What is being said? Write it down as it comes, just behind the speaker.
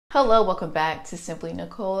Hello, welcome back to Simply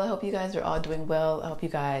Nicole. I hope you guys are all doing well. I hope you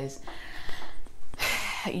guys,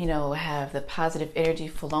 have the positive energy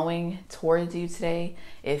flowing towards you today.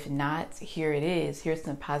 If not, here it is. Here's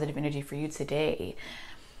some positive energy for you today.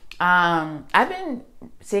 I've been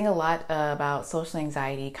seeing a lot about social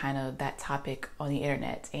anxiety, kind of that topic on the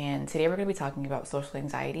internet. And today we're going to be talking about social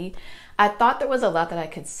anxiety. I thought there was a lot that I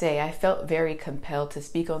could say. I felt very compelled to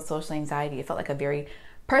speak on social anxiety. It felt like a very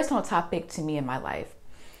personal topic to me in my life.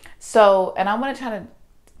 So, and I want to try to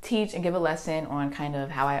teach and give a lesson on kind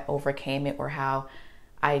of how I overcame it or how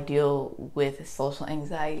I deal with social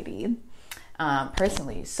anxiety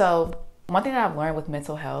personally. So, one thing that I've learned with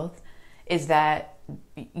mental health is that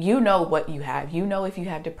you know what you have. You know if you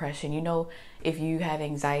have depression, you know if you have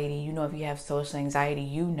anxiety, you know if you have social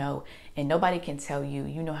anxiety, and nobody can tell you,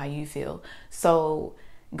 you know how you feel. So,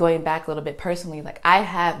 going back a little bit personally, like I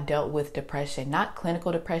have dealt with depression, not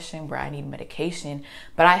clinical depression where I need medication,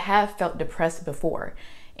 but I have felt depressed before.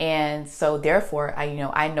 And so therefore, I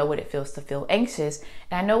know what it feels to feel anxious,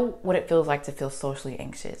 and I know what it feels like to feel socially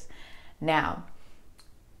anxious. Now,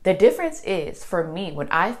 the difference is for me, when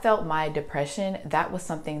I felt my depression, that was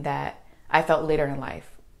something that I felt later in life,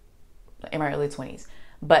 in my early 20s.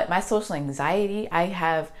 But my social anxiety, I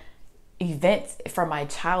have events from my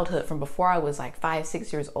childhood, from before I was like 5,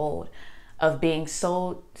 6 years old, of being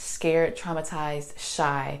so scared, traumatized,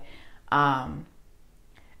 shy,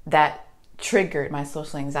 that triggered my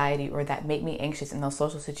social anxiety or that made me anxious in those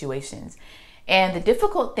social situations. And the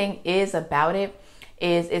difficult thing is about it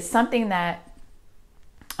is it's something that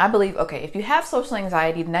I believe, okay, if you have social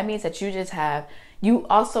anxiety, then that means that you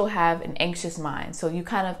also have an anxious mind. So you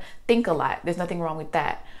kind of think a lot. There's nothing wrong with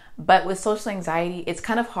that. But with social anxiety, it's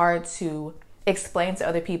kind of hard to explain to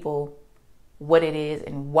other people what it is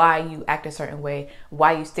and why you act a certain way,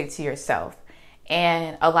 why you stick to yourself.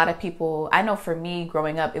 And a lot of people, I know for me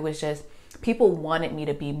growing up, it was just people wanted me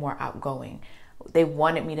to be more outgoing. They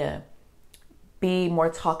wanted me to be more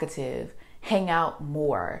talkative, hang out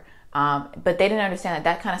more. But they didn't understand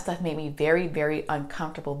that kind of stuff made me very, very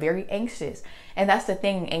uncomfortable, very anxious. And that's the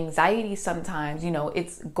thing. Anxiety sometimes,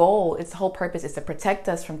 its whole purpose is to protect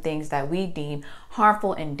us from things that we deem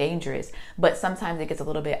harmful and dangerous. But sometimes it gets a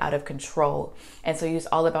little bit out of control. And so it's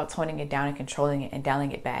all about toning it down and controlling it and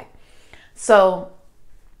dialing it back. So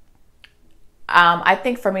I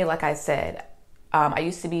think for me, like I said, I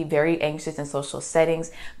used to be very anxious in social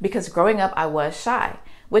settings because growing up I was shy,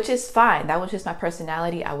 which is fine. That was just my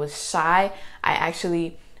personality. I was shy. I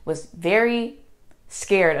actually was very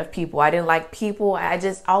scared of people. I didn't like people. I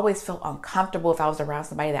just always felt uncomfortable if I was around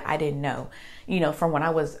somebody that I didn't know, from when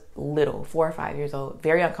I was little, 4 or 5 years old,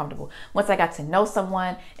 very uncomfortable. Once I got to know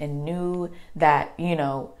someone and knew that,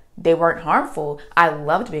 they weren't harmful, I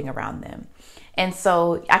loved being around them. And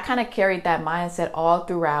so I kind of carried that mindset all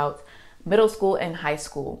throughout middle school and high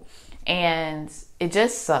school. And it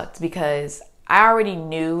just sucked because I already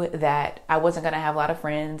knew that I wasn't going to have a lot of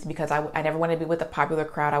friends because I never wanted to be with the popular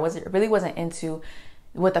crowd. I really wasn't into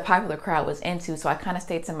what the popular crowd was into. So I kind of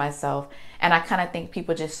stayed to myself. And I kind of think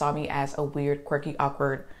people just saw me as a weird, quirky,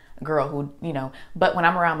 awkward girl who, but when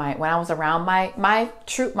I was around my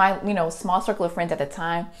small circle of friends at the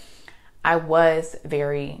time, I was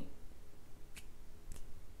very,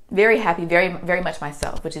 very happy, very, very much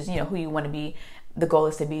myself, which is, who you want to be. The goal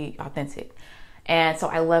is to be authentic. And so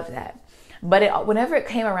I loved that. But whenever it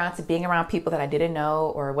came around to being around people that I didn't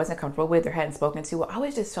know or wasn't comfortable with or hadn't spoken to, I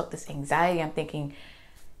always just felt this anxiety. I'm thinking,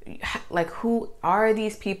 like, who are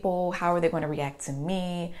these people? How are they going to react to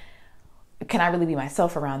me? Can I really be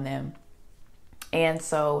myself around them? And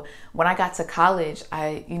so when I got to college,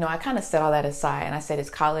 I kind of set all that aside and I said, it's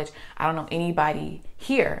college. I don't know anybody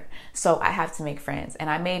here. So I have to make friends. And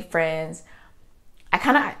I made friends. I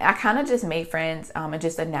kind of just made friends in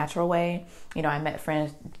just a natural way. I met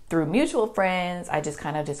friends through mutual friends. I just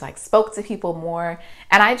kind of just like spoke to people more.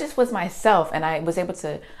 And I just was myself. And I was able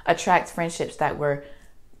to attract friendships that were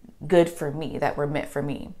good for me, that were meant for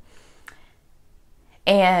me.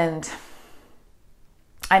 And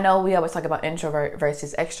I know we always talk about introvert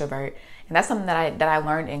versus extrovert. And that's something that I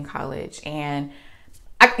learned in college. And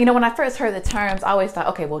when I first heard the terms, I always thought,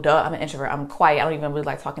 okay, well, duh, I'm an introvert. I'm quiet. I don't even really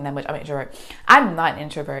like talking that much. I'm an introvert. I'm not an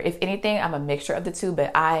introvert. If anything, I'm a mixture of the two.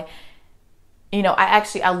 But I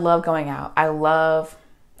love going out. I don't want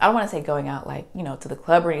to say going out like, to the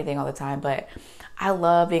club or anything all the time, but I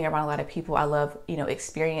love being around a lot of people. I love,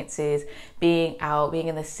 experiences, being out, being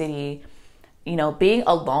in the city, being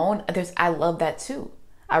alone. I love that too.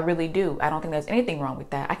 I really do. I don't think there's anything wrong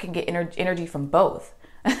with that. I can get energy from both.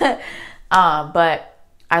 But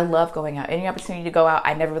I love going out. Any opportunity to go out,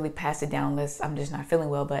 I never really pass it down unless I'm just not feeling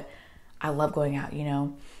well. But I love going out, you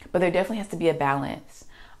know, but there definitely has to be a balance.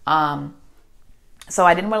 So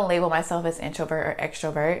I didn't want to label myself as introvert or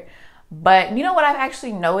extrovert, but you know what I've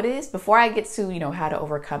actually noticed before I get to, you know, how to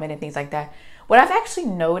overcome it and things like that. What I've actually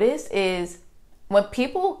noticed is when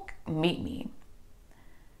people meet me,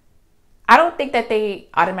 I don't think that they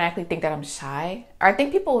automatically think that I'm shy. Or I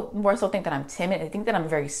think people more so think that I'm timid. They think that I'm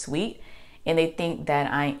very sweet, and they think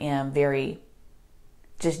that I am very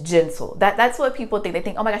just gentle. That's what people think. They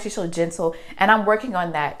think, oh my gosh, she's so gentle. And I'm working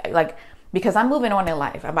on that. Like, because I'm moving on in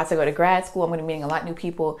life. I'm about to go to grad school. I'm going to be meeting a lot of new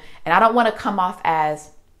people. And I don't want to come off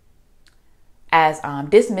as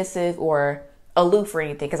dismissive or aloof or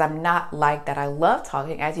anything, because I'm not like that. I love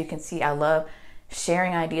talking. As you can see, I love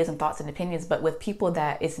sharing ideas and thoughts and opinions, but with people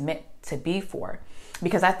that it's meant to be for.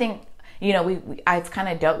 Because I think, you know, I've kind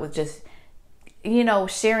of dealt with just, you know,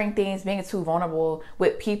 sharing things, being too vulnerable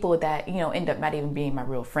with people that, you know, end up not even being my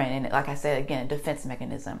real friend. And like I said, again, a defense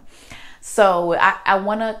mechanism. So I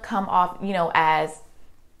want to come off, you know, as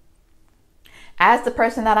the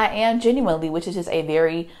person that I am genuinely, which is just a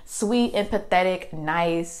very sweet, empathetic,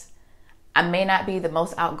 nice. I may not be the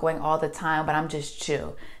most outgoing all the time, but I'm just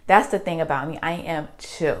chill. That's the thing about me. I am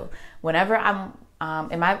chill. Whenever I'm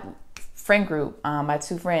in my friend group, my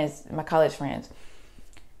two friends, my college friends,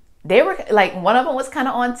 they were like, one of them was kind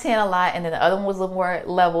of on 10 a lot, and then the other one was a little more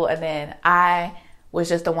level, and then I was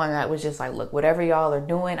just the one that was just like, look, whatever y'all are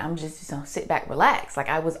doing, I'm just gonna sit back, relax. Like,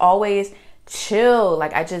 I was always chill.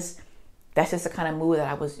 Like, that's just the kind of mood that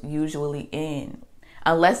I was usually in,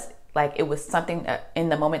 unless like it was something in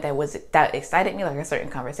the moment that excited me, like a certain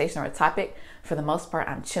conversation or a topic. For the most part,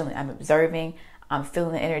 I'm chilling, I'm observing, I'm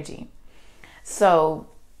feeling the energy. So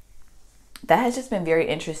that has just been very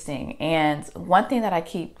interesting. And one thing that I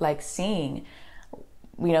keep like seeing,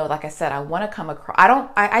 you know, like I said, I want to come across,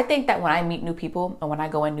 I think that when I meet new people and when I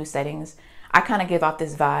go in new settings, I kind of give off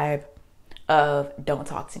this vibe of don't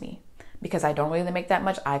talk to me, because I don't really make that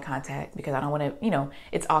much eye contact, because I don't want to, you know,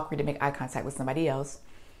 it's awkward to make eye contact with somebody else.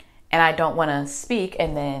 And I don't want to speak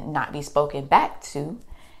and then not be spoken back to.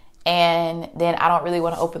 And then I don't really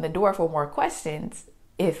want to open the door for more questions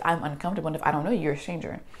if I'm uncomfortable and if I don't know you're a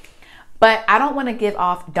stranger. But I don't want to give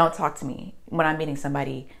off don't talk to me when I'm meeting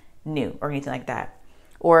somebody new or anything like that.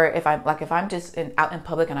 Or if I'm just out in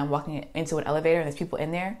public and I'm walking into an elevator and there's people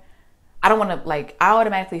in there, I don't want to, like, I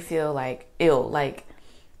automatically feel like ill, like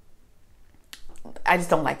I just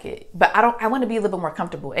don't like it. But I want to be a little bit more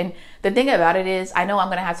comfortable. And the thing about it is, I know I'm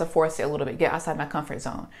going to have to force it a little bit, get outside my comfort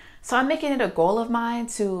zone. So I'm making it a goal of mine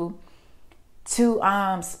to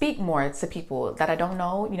speak more to people that I don't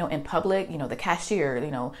know, you know, in public, you know, the cashier,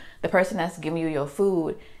 you know, the person that's giving you your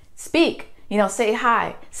food. Speak, you know, say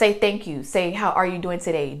hi, say thank you, say how are you doing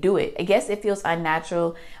today? Do it. I guess it feels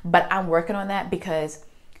unnatural, but I'm working on that, because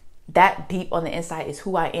that deep on the inside is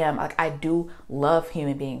who I am. Like, I do love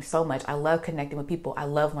human beings so much. I love connecting with people. I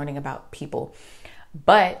love learning about people.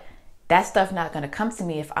 But that stuff not going to come to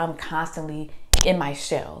me if I'm constantly in my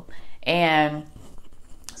shell. And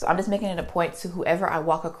so I'm just making it a point to whoever I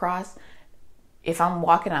walk across, if I'm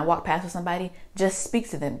walking and I walk past with somebody, just speak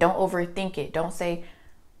to them. Don't overthink it. Don't say,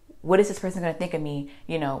 what is this person going to think of me?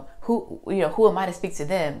 Who am I to speak to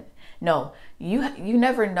them? No, you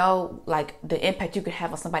never know, like, the impact you could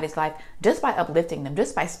have on somebody's life just by uplifting them,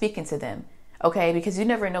 just by speaking to them. Okay, because you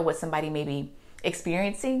never know what somebody may be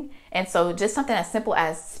experiencing. And so just something as simple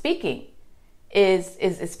as speaking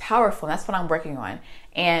is powerful. That's what I'm working on.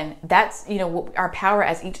 And that's, you know, our power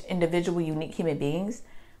as each individual, unique human beings.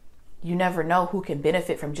 You never know who can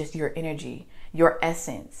benefit from just your energy, your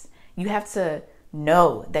essence. You have to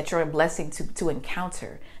know that you're a blessing to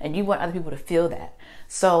encounter, and you want other people to feel that.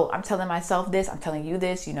 So I'm telling myself this, I'm telling you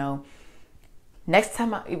this, you know, next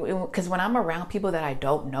time, because when I'm around people that I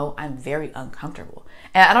don't know, I'm very uncomfortable.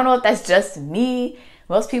 And I don't know if that's just me.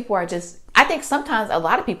 Most people are just, I think sometimes a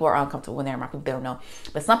lot of people are uncomfortable when they're around people they don't know.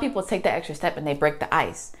 But some people take that extra step and they break the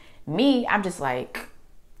ice. Me, I'm just like,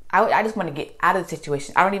 I just want to get out of the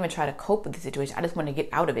situation. I don't even try to cope with the situation. I just want to get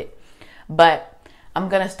out of it. But I'm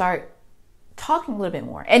going to start talking a little bit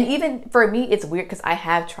more. And even for me, it's weird because I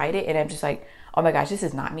have tried it and I'm just like, oh my gosh, this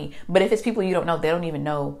is not me. But if it's people you don't know, they don't even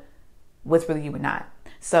know what's really you or not.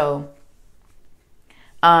 So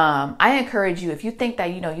I encourage you, if you think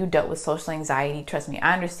that, you know, you dealt with social anxiety, trust me,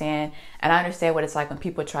 I understand. And I understand what it's like when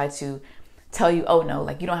people try to tell you, oh no,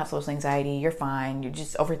 like you don't have social anxiety, you're fine, you're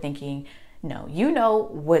just overthinking. No, you know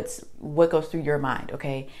what goes through your mind,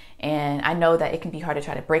 okay? And I know that it can be hard to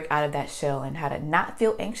try to break out of that shell and how to not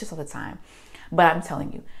feel anxious all the time. But I'm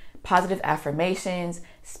telling you, positive affirmations,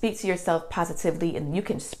 speak to yourself positively, and you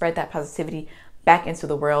can spread that positivity back into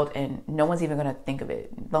the world, and no one's even gonna think of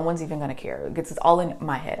it. No one's even gonna care. It's all in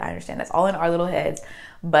my head. I understand that's all in our little heads,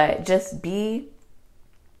 but just be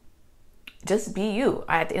you.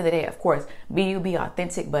 At the end of the day, of course, be you, be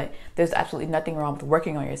authentic, but there's absolutely nothing wrong with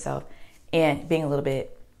working on yourself and being a little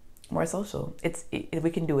bit more social. We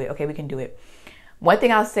can do it. Okay, we can do it. One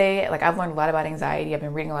thing I'll say, like, I've learned a lot about anxiety. I've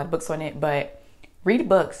been reading a lot of books on it, but read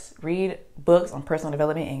books on personal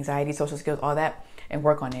development, anxiety, social skills, all that, and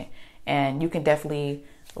work on it. And you can definitely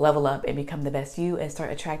level up and become the best you and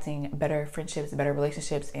start attracting better friendships, better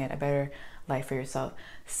relationships, and a better life for yourself.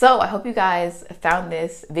 So I hope you guys found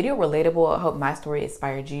this video relatable. I hope my story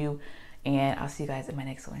inspired you, and I'll see you guys in my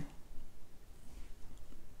next one.